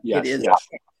than it is.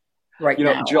 Right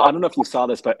now. Jill, I don't know if you saw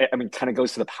this, but I mean, kind of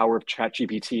goes to the power of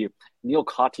ChatGPT. Neil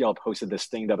Katyal posted this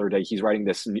thing the other day. He's writing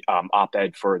this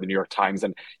op-ed for the New York Times,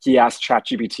 and he asked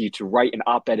ChatGPT to write an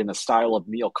op-ed in the style of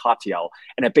Neil Katyal,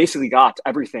 and it basically got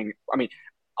everything. I mean,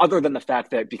 other than the fact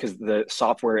that because the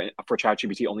software for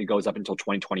ChatGPT only goes up until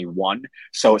 2021,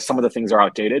 so some of the things are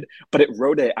outdated. But it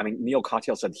wrote it. I mean, Neil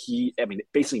Katyal said it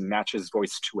basically matches his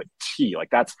voice to a T. Like,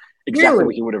 that's exactly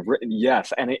what he would have written.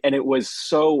 Yes, and it was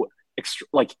so.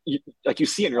 Like you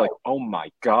see it and you're like, oh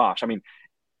my gosh. I mean,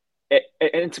 and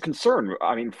it's a concern.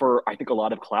 I mean, for I think a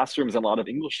lot of classrooms and a lot of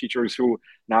English teachers who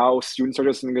now students are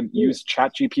just going to use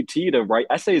ChatGPT to write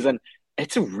essays, and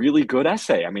it's a really good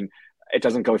essay. I mean, it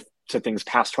doesn't go to things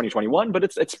past 2021, but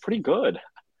it's pretty good.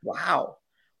 Wow.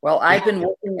 Well, I've been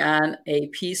working on a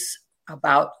piece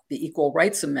about the Equal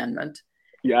Rights Amendment.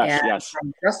 Yes.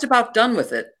 I'm just about done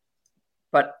with it,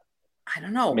 but I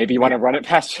don't know. Maybe you want to run it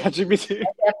past ChatGPT.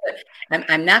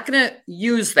 I'm not going to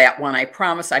use that one. I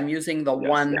promise I'm using the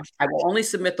one. Yes. I will only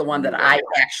submit the one that I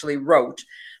actually wrote.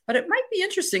 But it might be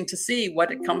interesting to see what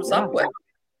it comes up with.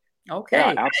 Okay.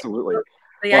 Yeah, absolutely.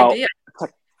 The idea.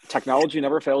 Technology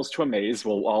never fails to amaze.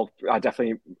 Well, I'll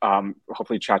definitely,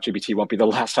 hopefully ChatGPT won't be the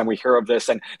last time we hear of this.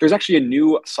 And there's actually a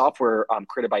new software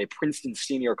created by a Princeton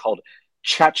senior called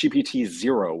ChatGPT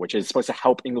 0, which is supposed to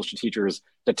help English teachers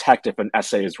detect if an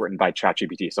essay is written by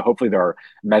ChatGPT. So hopefully there are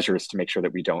measures to make sure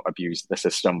that we don't abuse the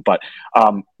system. But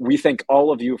we thank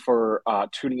all of you for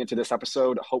tuning into this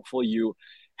episode. Hopefully you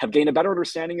have gained a better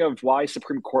understanding of why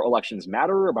Supreme Court elections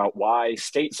matter, about why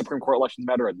state Supreme Court elections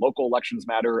matter and local elections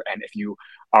matter. And if you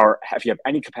have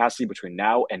any capacity between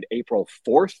now and April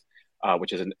 4th,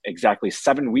 which is in exactly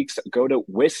 7 weeks, go to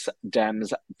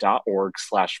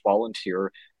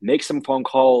wisdems.org/volunteer, make some phone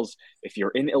calls. If you're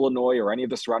in Illinois or any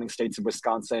of the surrounding states of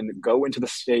Wisconsin, go into the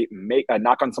state,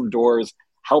 knock on some doors,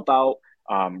 help out.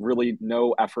 Really,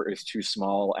 no effort is too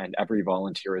small and every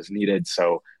volunteer is needed.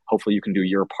 So hopefully you can do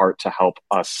your part to help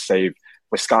us save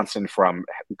Wisconsin from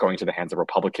going to the hands of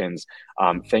Republicans.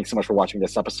 Thanks so much for watching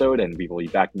this episode, and we will be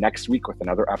back next week with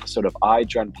another episode of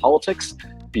iGen Politics.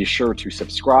 Be sure to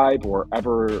subscribe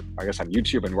wherever, I guess on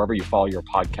YouTube and wherever you follow your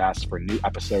podcasts for new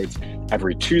episodes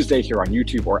every Tuesday here on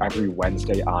YouTube or every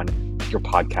Wednesday on your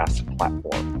podcast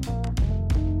platform.